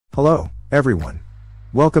Hello, everyone.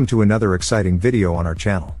 Welcome to another exciting video on our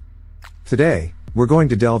channel. Today, we're going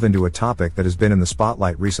to delve into a topic that has been in the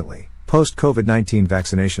spotlight recently, post-COVID-19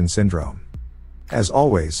 vaccination syndrome. As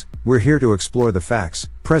always, we're here to explore the facts,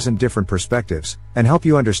 present different perspectives, and help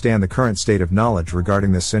you understand the current state of knowledge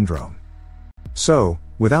regarding this syndrome. So,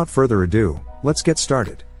 without further ado, let's get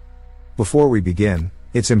started. Before we begin,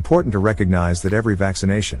 it's important to recognize that every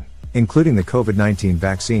vaccination, including the COVID-19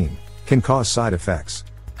 vaccine, can cause side effects.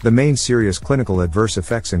 The main serious clinical adverse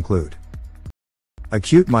effects include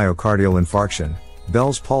acute myocardial infarction,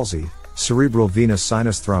 Bell's palsy, cerebral venous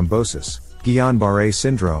sinus thrombosis, Guillain-Barré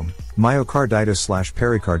syndrome,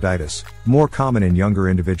 myocarditis/pericarditis, more common in younger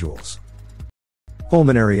individuals.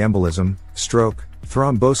 Pulmonary embolism, stroke,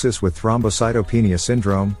 thrombosis with thrombocytopenia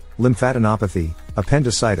syndrome, lymphadenopathy,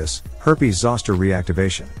 appendicitis, herpes zoster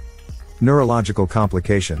reactivation. Neurological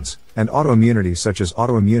complications, and autoimmunity such as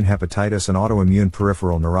autoimmune hepatitis and autoimmune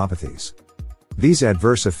peripheral neuropathies. These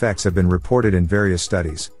adverse effects have been reported in various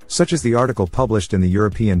studies, such as the article published in the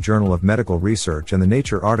European Journal of Medical Research and the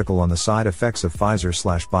Nature article on the side effects of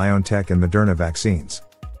Pfizer/BioNTech and Moderna vaccines.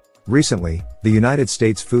 Recently, the United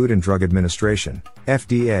States Food and Drug Administration,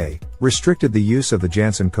 FDA, restricted the use of the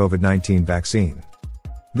Janssen COVID-19 vaccine.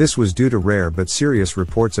 This was due to rare but serious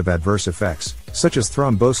reports of adverse effects, such as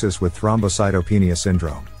thrombosis with thrombocytopenia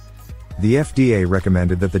syndrome. The FDA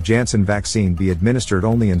recommended that the Janssen vaccine be administered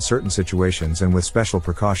only in certain situations and with special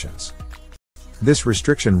precautions. This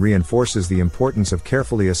restriction reinforces the importance of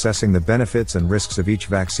carefully assessing the benefits and risks of each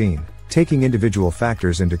vaccine, taking individual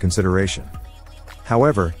factors into consideration.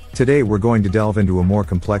 However, today we're going to delve into a more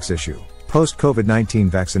complex issue, post-COVID-19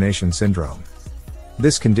 vaccination syndrome.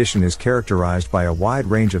 This condition is characterized by a wide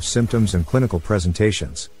range of symptoms and clinical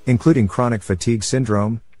presentations, including chronic fatigue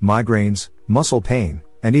syndrome, migraines, muscle pain,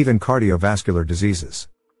 and even cardiovascular diseases.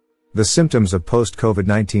 The symptoms of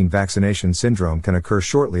post-COVID-19 vaccination syndrome can occur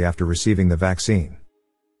shortly after receiving the vaccine.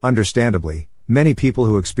 Understandably, many people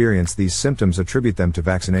who experience these symptoms attribute them to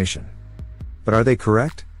vaccination. But are they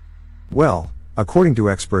correct? Well, according to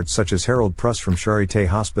experts such as Harald Pruss from Charité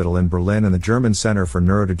Hospital in Berlin and the German Center for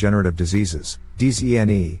Neurodegenerative Diseases,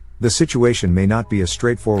 DZNE, the situation may not be as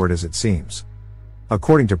straightforward as it seems.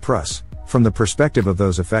 According to Pruss, from the perspective of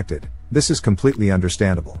those affected, this is completely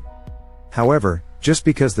understandable. However, just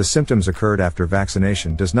because the symptoms occurred after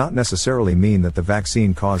vaccination does not necessarily mean that the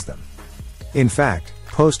vaccine caused them. In fact,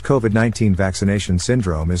 post-COVID-19 vaccination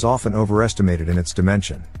syndrome is often overestimated in its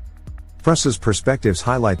dimension. Pruss's perspectives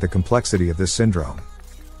highlight the complexity of this syndrome.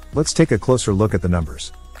 Let's take a closer look at the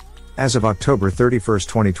numbers. As of October 31,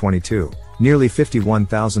 2022, nearly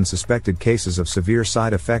 51,000 suspected cases of severe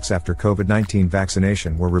side effects after COVID-19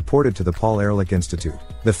 vaccination were reported to the Paul-Ehrlich Institute,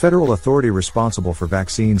 the federal authority responsible for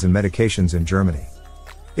vaccines and medications in Germany.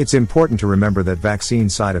 It's important to remember that vaccine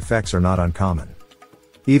side effects are not uncommon.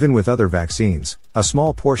 Even with other vaccines, a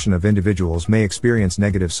small portion of individuals may experience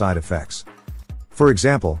negative side effects. For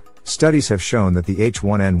example, studies have shown that the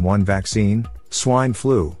H1N1 vaccine, swine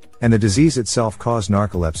flu, and the disease itself cause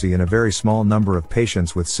narcolepsy in a very small number of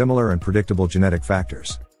patients with similar and predictable genetic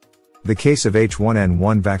factors. The case of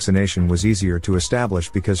H1N1 vaccination was easier to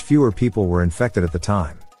establish because fewer people were infected at the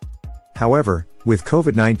time. However, with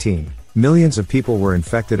COVID-19, millions of people were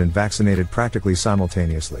infected and vaccinated practically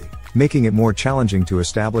simultaneously, making it more challenging to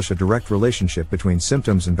establish a direct relationship between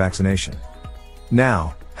symptoms and vaccination.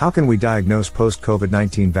 Now, how can we diagnose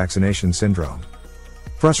post-COVID-19 vaccination syndrome?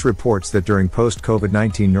 Pruss reports that during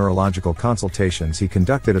post-COVID-19 neurological consultations he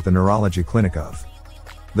conducted at the neurology clinic of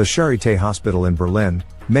the Charité Hospital in Berlin,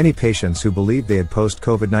 many patients who believed they had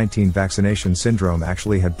post-COVID-19 vaccination syndrome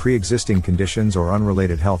actually had pre-existing conditions or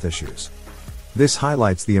unrelated health issues. This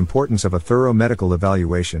highlights the importance of a thorough medical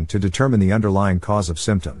evaluation to determine the underlying cause of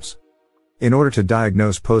symptoms. In order to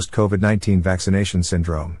diagnose post-COVID-19 vaccination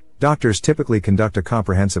syndrome, doctors typically conduct a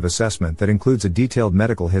comprehensive assessment that includes a detailed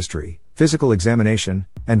medical history, physical examination,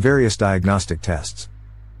 and various diagnostic tests.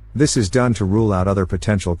 This is done to rule out other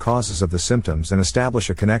potential causes of the symptoms and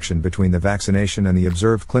establish a connection between the vaccination and the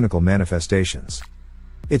observed clinical manifestations.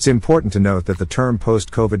 It's important to note that the term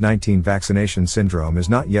post-COVID-19 vaccination syndrome is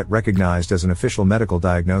not yet recognized as an official medical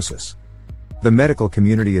diagnosis. The medical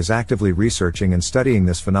community is actively researching and studying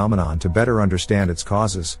this phenomenon to better understand its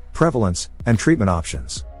causes, prevalence, and treatment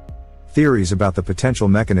options. Theories about the potential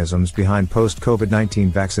mechanisms behind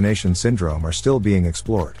post-COVID-19 vaccination syndrome are still being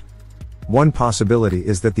explored. One possibility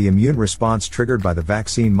is that the immune response triggered by the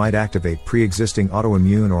vaccine might activate pre-existing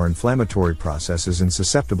autoimmune or inflammatory processes in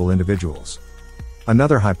susceptible individuals.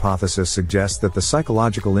 Another hypothesis suggests that the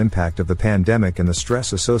psychological impact of the pandemic and the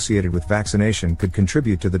stress associated with vaccination could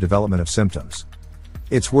contribute to the development of symptoms.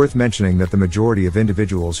 It's worth mentioning that the majority of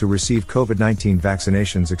individuals who receive COVID-19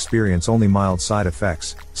 vaccinations experience only mild side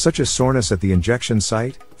effects, such as soreness at the injection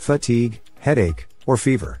site, fatigue, headache, or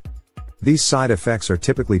fever. These side effects are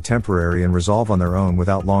typically temporary and resolve on their own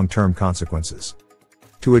without long-term consequences.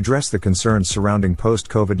 To address the concerns surrounding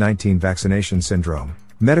post-COVID-19 vaccination syndrome,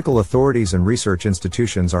 medical authorities and research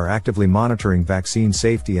institutions are actively monitoring vaccine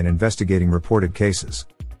safety and investigating reported cases.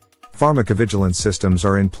 Pharmacovigilance systems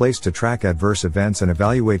are in place to track adverse events and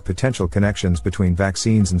evaluate potential connections between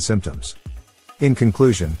vaccines and symptoms. In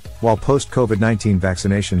conclusion, while post-COVID-19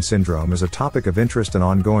 vaccination syndrome is a topic of interest and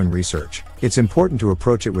ongoing research, it's important to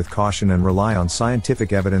approach it with caution and rely on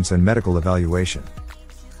scientific evidence and medical evaluation.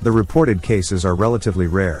 The reported cases are relatively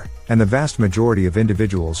rare, and the vast majority of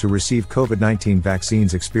individuals who receive COVID-19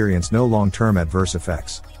 vaccines experience no long-term adverse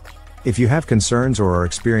effects. If you have concerns or are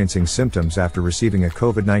experiencing symptoms after receiving a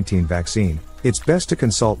COVID-19 vaccine, it's best to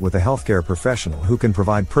consult with a healthcare professional who can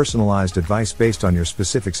provide personalized advice based on your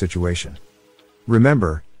specific situation.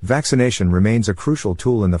 Remember, vaccination remains a crucial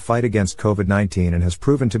tool in the fight against COVID-19 and has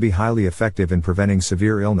proven to be highly effective in preventing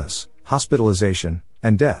severe illness, hospitalization,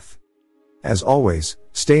 and death. As always,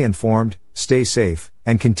 stay informed, stay safe,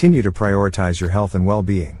 and continue to prioritize your health and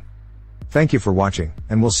well-being. Thank you for watching,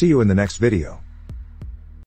 and we'll see you in the next video.